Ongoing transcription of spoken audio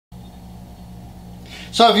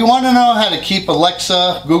So if you want to know how to keep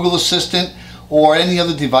Alexa, Google Assistant, or any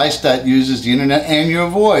other device that uses the internet and your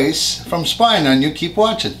voice from spying on you, keep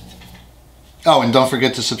watching. Oh, and don't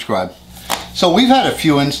forget to subscribe. So we've had a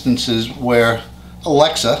few instances where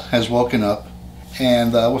Alexa has woken up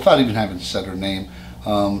and without even having said her name,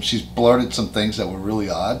 she's blurted some things that were really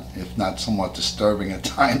odd, if not somewhat disturbing at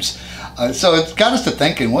times. So it's got us to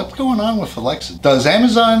thinking, what's going on with Alexa? Does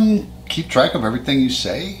Amazon keep track of everything you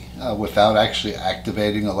say without actually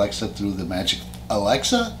activating Alexa through the magic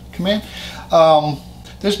Alexa command?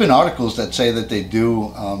 There's been articles that say that they do.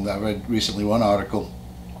 I read recently one article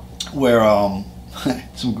where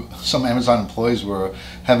some Amazon employees were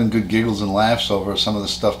having good giggles and laughs over some of the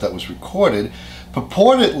stuff that was recorded,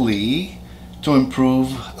 purportedly to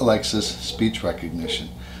improve Alexa's speech recognition.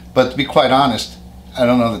 But to be quite honest, I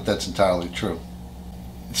don't know that that's entirely true.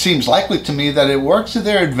 It seems likely to me that it works to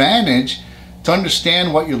their advantage to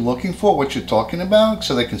understand what you're looking for, what you're talking about,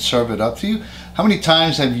 so they can serve it up to you. How many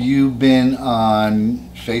times have you been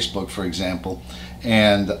on Facebook, for example,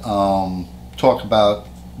 and talk about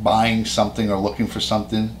buying something or looking for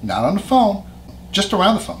something, not on the phone, just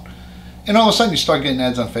around the phone, and all of a sudden you start getting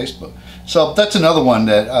ads on Facebook? So that's another one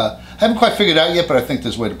that I haven't quite figured out yet, but I think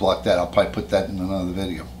there's a way to block that. I'll probably put that in another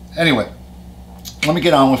video. Anyway, let me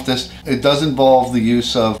get on with this. It does involve the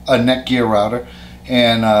use of a Netgear router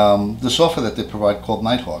and the software that they provide called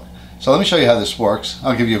Nighthawk. So let me show you how this works.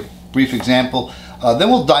 I'll give you a brief example. Then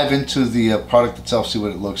we'll dive into the product itself, see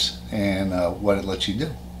what it looks and what it lets you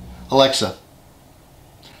do. Alexa,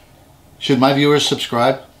 should my viewers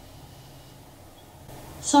subscribe?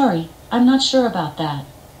 Sorry, I'm not sure about that.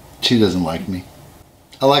 She doesn't like me.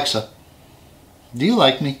 Alexa, do you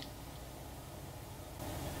like me?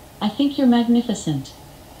 I think you're magnificent.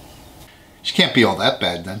 She can't be all that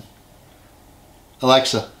bad then.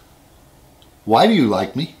 Alexa, why do you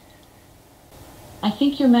like me? I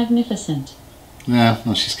think you're magnificent. Yeah,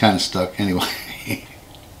 well, she's kind of stuck. Anyway,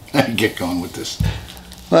 let me get going with this.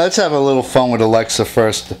 Well, let's have a little fun with Alexa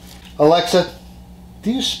first. Alexa,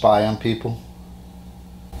 do you spy on people?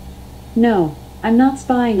 No, I'm not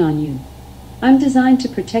spying on you. I'm designed to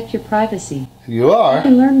protect your privacy. You are? You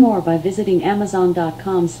can learn more by visiting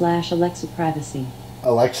amazon.com/AlexaPrivacy.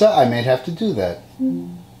 Alexa, I may have to do that.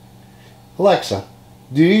 Alexa,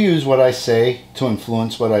 do you use what I say to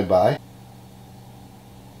influence what I buy?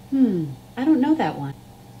 I don't know that one.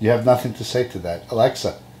 You have nothing to say to that.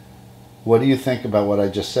 Alexa, what do you think about what I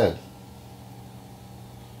just said?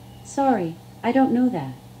 Sorry, I don't know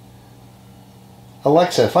that.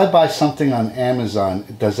 Alexa, if I buy something on Amazon,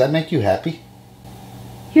 does that make you happy?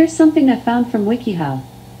 Here's something I found from WikiHow.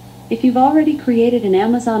 If you've already created an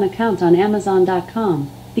Amazon account on Amazon.com,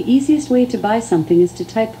 the easiest way to buy something is to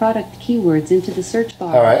type product keywords into the search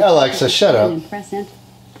bar. All right, Alexa, shut up. And press enter.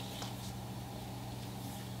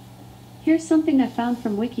 Here's something I found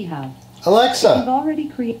from WikiHow. Alexa, You've already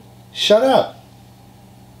created. Shut up.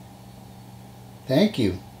 Thank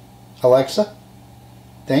you. Alexa,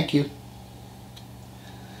 thank you.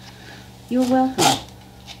 You're welcome.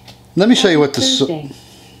 Let me show you what the... Thursday.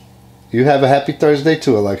 You have a happy Thursday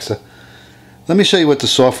too, Alexa. Let me show you what the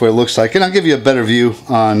software looks like, and I'll give you a better view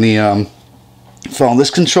on the phone.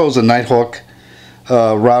 This controls a Nighthawk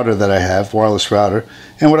router that I have, wireless router.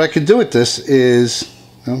 And what I can do with this is,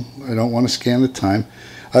 I don't want to scan the time.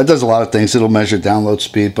 It does a lot of things. It'll measure download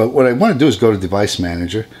speed, but what I want to do is go to Device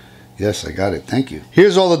Manager. Yes, I got it. Thank you.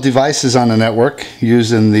 Here's all the devices on the network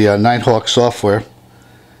using the Nighthawk software.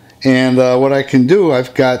 And what I can do,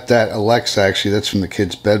 I've got that Alexa, actually, that's from the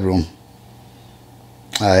kids' bedroom.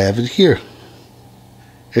 I have it here.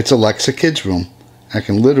 It's Alexa Kids Room. I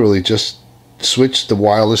can literally just switch the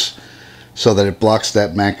wireless so that it blocks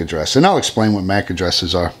that MAC address. And I'll explain what MAC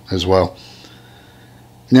addresses are as well.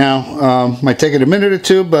 Now, might take it a minute or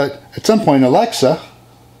two, but at some point, Alexa,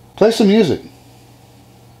 play some music.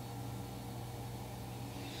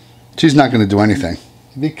 She's not going to do anything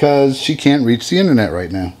because she can't reach the internet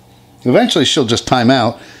right now. Eventually, she'll just time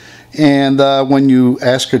out. And when you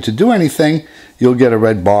ask her to do anything, you'll get a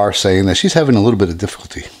red bar saying that she's having a little bit of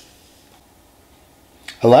difficulty.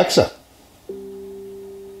 Alexa.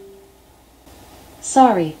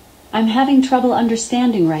 Sorry, I'm having trouble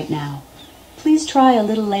understanding right now. Please try a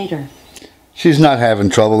little later. She's not having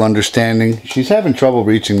trouble understanding. She's having trouble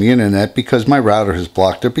reaching the internet because my router has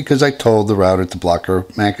blocked her because I told the router to block her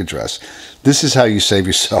MAC address. This is how you save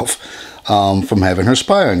yourself from having her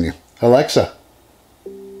spy on you. Alexa.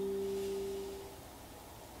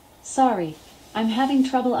 Sorry, I'm having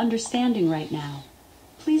trouble understanding right now.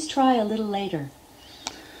 Please try a little later.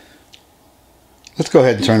 Let's go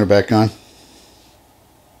ahead and turn her back on.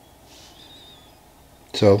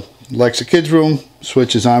 So Alexa Kids Room,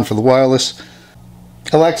 switch is on for the wireless.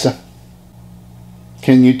 Alexa,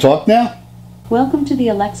 can you talk now? Welcome to the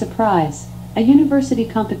Alexa Prize, a university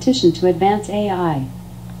competition to advance AI.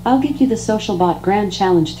 I'll give you the SocialBot Grand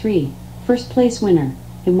Challenge 3, first place winner,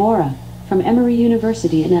 Imora, from Emory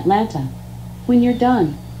University in Atlanta. When you're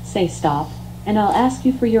done, say stop, and I'll ask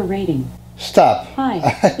you for your rating. Stop. Hi,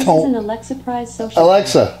 this is an Alexa Prize social.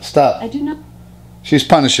 Alexa, stop. I do not. She's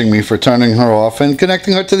punishing me for turning her off and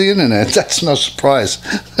connecting her to the internet. That's no surprise.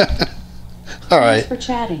 All right. Thanks for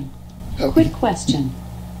chatting. Quick question.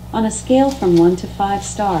 On a scale from 1 to 5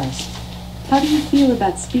 stars, how do you feel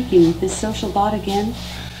about speaking with this social bot again?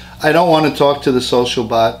 I don't want to talk to the social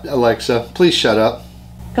bot, Alexa. Please shut up.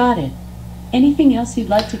 Got it. Anything else you'd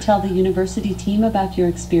like to tell the university team about your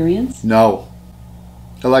experience? No.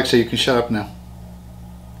 Alexa, you can shut up now.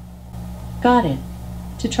 Got it.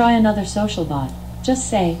 To try another social bot, just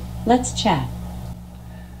say, let's chat.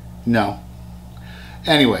 No.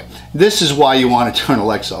 Anyway, this is why you want to turn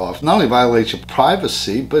Alexa off. Not only violates your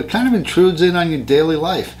privacy, but it kind of intrudes in on your daily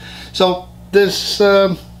life. So this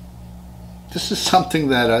is something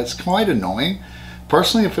that is quite annoying.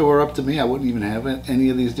 Personally, if it were up to me, I wouldn't even have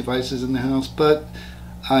any of these devices in the house, but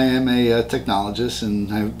I am a technologist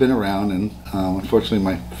and I've been around, and unfortunately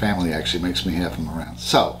my family actually makes me have them around.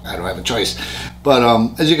 So I don't have a choice. But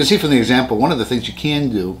as you can see from the example, one of the things you can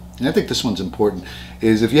do, and I think this one's important,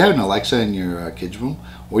 is if you have an Alexa in your kids' room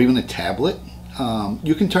or even a tablet,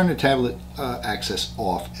 you can turn the tablet access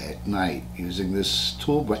off at night using this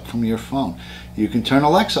tool right from your phone. You can turn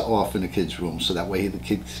Alexa off in the kids' room, so that way the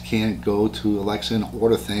kids can't go to Alexa and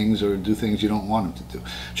order things or do things you don't want them to do.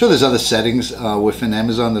 Sure, there's other settings within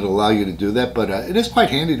Amazon that allow you to do that, but it is quite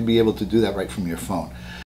handy to be able to do that right from your phone.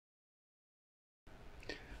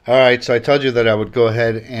 Alright, so I told you that I would go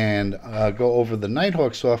ahead and go over the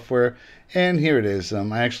Nighthawk software, and here it is.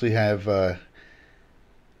 I actually have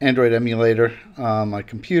Android emulator on my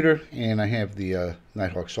computer, and I have the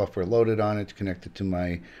Nighthawk software loaded on it, connected to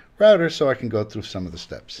my router, so I can go through some of the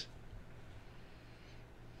steps.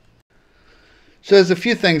 So there's a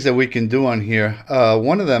few things that we can do on here.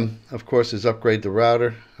 One of them, of course, is upgrade the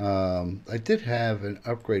router. I did have an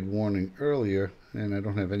upgrade warning earlier, and I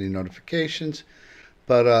don't have any notifications.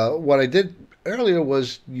 But what I did earlier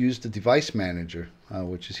was use the device manager,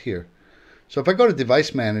 which is here. So if I go to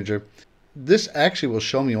device manager, this actually will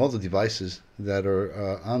show me all the devices that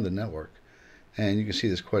are on the network. And you can see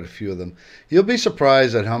there's quite a few of them. You'll be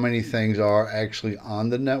surprised at how many things are actually on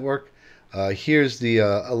the network. Here's the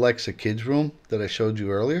Alexa Kids Room that I showed you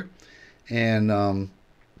earlier. And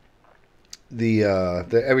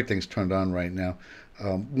everything's turned on right now.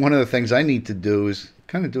 One of the things I need to do is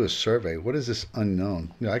kind of do a survey. What is this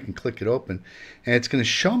unknown? I can click it open, and it's going to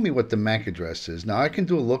show me what the MAC address is. Now I can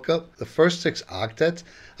do a lookup. The first 6 octets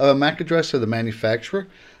of a MAC address are the manufacturer,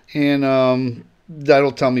 and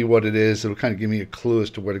that'll tell me what it is. It'll kind of give me a clue as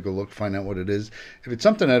to where to go look, find out what it is. If it's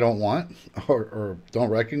something I don't want or don't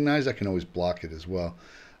recognize, I can always block it as well.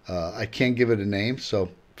 I can't give it a name. So,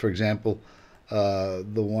 for example, the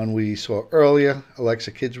one we saw earlier,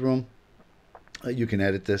 Alexa Kids Room, you can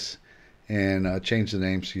edit this and change the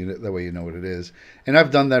name so that way you know what it is. And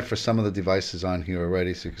I've done that for some of the devices on here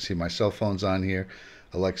already. So you can see my cell phone's on here,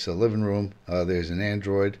 Alexa Living Room. There's an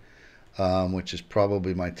Android, which is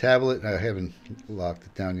probably my tablet. I haven't locked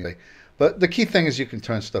it down yet. But the key thing is you can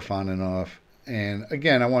turn stuff on and off. And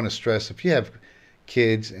again, I want to stress, if you have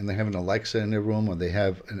kids and they have an Alexa in their room, or they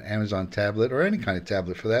have an Amazon tablet, or any kind of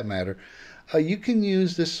tablet for that matter, you can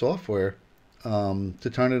use this software to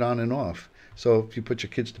turn it on and off. So if you put your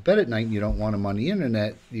kids to bed at night and you don't want them on the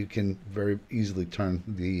internet, you can very easily turn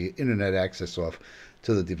the internet access off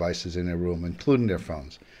to the devices in their room, including their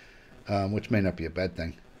phones, which may not be a bad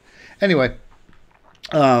thing. Anyway,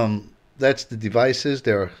 that's the devices.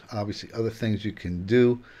 There are obviously other things you can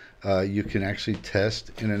do. You can actually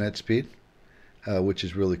test internet speed, which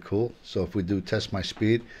is really cool. So if we do test my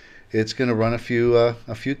speed, it's going to run a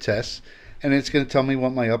few tests, and it's going to tell me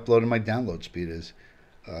what my upload and my download speed is,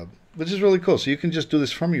 which is really cool. So you can just do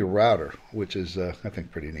this from your router, which is, I think,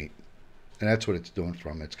 pretty neat. And that's what it's doing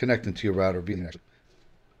from. It's connecting to your router via Netgear.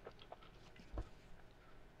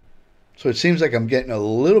 So it seems like I'm getting a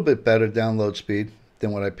little bit better download speed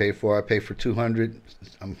than what I pay for. I pay for 200.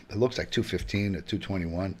 It looks like 215 or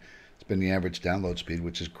 221. It's been the average download speed,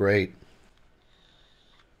 which is great.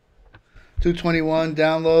 221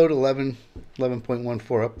 download, 11.14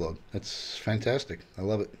 upload. That's fantastic. I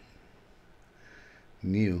love it.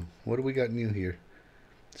 New. What do we got new here?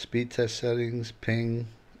 Speed test settings, ping,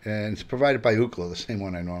 and it's provided by Ookla, the same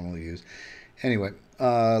one I normally use. Anyway,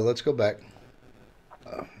 let's go back.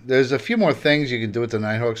 There's a few more things you can do with the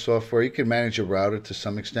Nighthawk software. You can manage your router to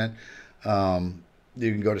some extent.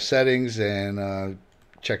 You can go to settings and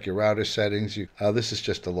check your router settings. This is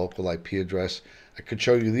just a local IP address. I could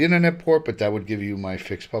show you the internet port, but that would give you my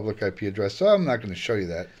fixed public IP address, so I'm not going to show you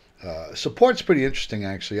that. Support's pretty interesting,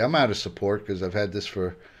 actually. I'm out of support because I've had this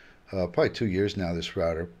for probably 2 years now, this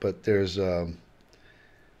router. But there's it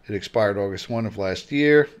expired August 1 of last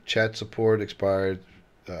year. Chat support expired.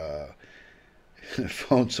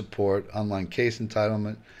 Phone support, online case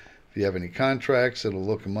entitlement. If you have any contracts, it'll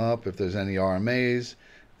look them up. If there's any RMAs,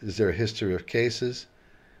 is there a history of cases?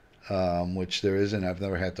 Which there isn't. I've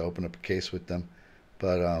never had to open up a case with them.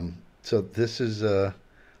 But so this is a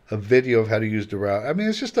video of how to use the router. I mean,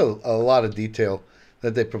 it's just a lot of detail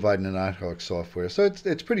that they provide in the Nighthawk software. So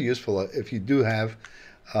it's pretty useful. If you do have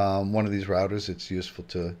one of these routers, it's useful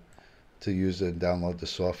to use and download the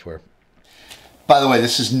software. By the way,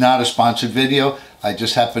 this is not a sponsored video. I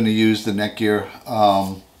just happen to use the Netgear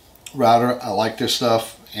router. I like their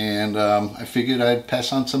stuff, and I figured I'd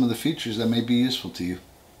pass on some of the features that may be useful to you.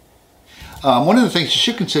 One of the things you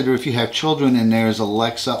should consider if you have children and there's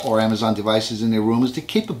Alexa or Amazon devices in their room is the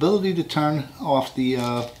capability to turn off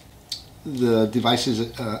the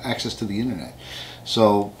device's access to the internet.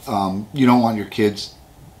 So you don't want your kids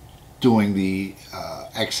doing the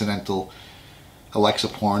accidental Alexa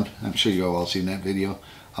porn. I'm sure you've all seen that video.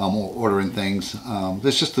 Or ordering things.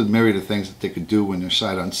 There's just a myriad of things that they could do when they're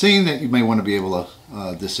sight unseen that you may want to be able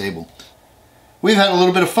to disable. We've had a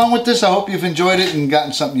little bit of fun with this. I hope you've enjoyed it and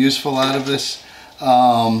gotten something useful out of this.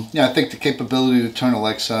 Yeah, I think the capability to turn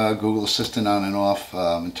Alexa, Google Assistant on and off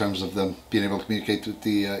in terms of them being able to communicate with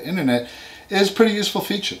the internet is a pretty useful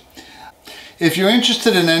feature. If you're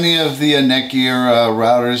interested in any of the Netgear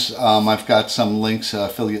routers, I've got some links,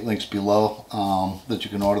 affiliate links below that you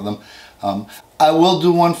can order them. I will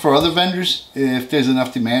do one for other vendors if there's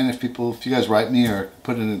enough demand. If you guys write me or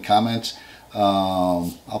put it in comments,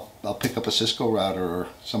 I'll pick up a Cisco router or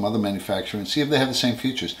some other manufacturer and see if they have the same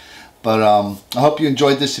features. But I hope you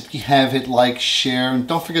enjoyed this. If you have, hit like, share, and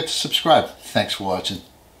don't forget to subscribe. Thanks for watching.